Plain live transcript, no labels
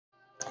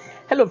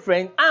Hello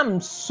friend, I'm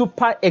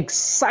super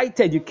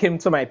excited you came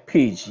to my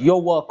page.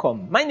 You're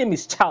welcome. My name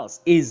is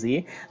Charles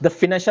Eze, the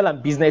Financial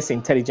and Business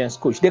Intelligence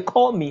Coach. They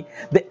call me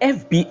the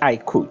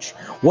FBI Coach.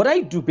 What I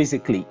do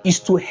basically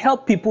is to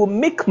help people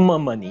make more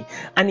money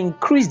and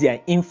increase their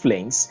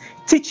influence,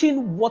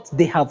 teaching what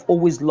they have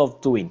always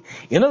loved doing.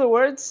 In other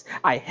words,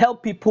 I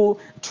help people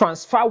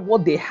transfer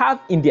what they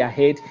have in their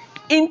head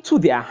into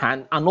their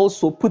hand and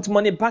also put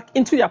money back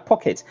into their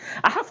pocket.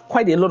 I have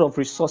quite a lot of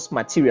resource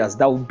materials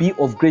that will be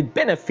of great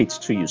benefit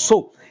to you.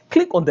 So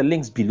click on the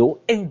links below,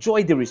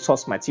 enjoy the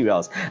resource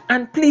materials,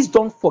 and please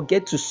don't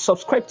forget to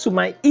subscribe to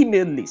my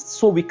email list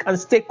so we can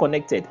stay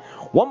connected.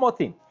 One more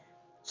thing,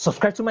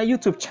 subscribe to my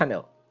YouTube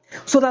channel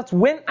so that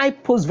when I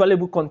post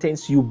valuable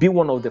contents, you'll be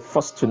one of the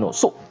first to know.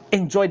 So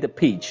enjoy the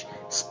page,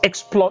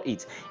 explore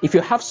it. If you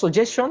have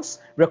suggestions,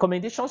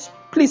 recommendations,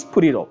 please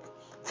put it up.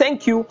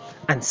 Thank you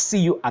and see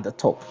you at the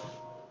top.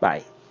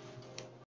 Bye.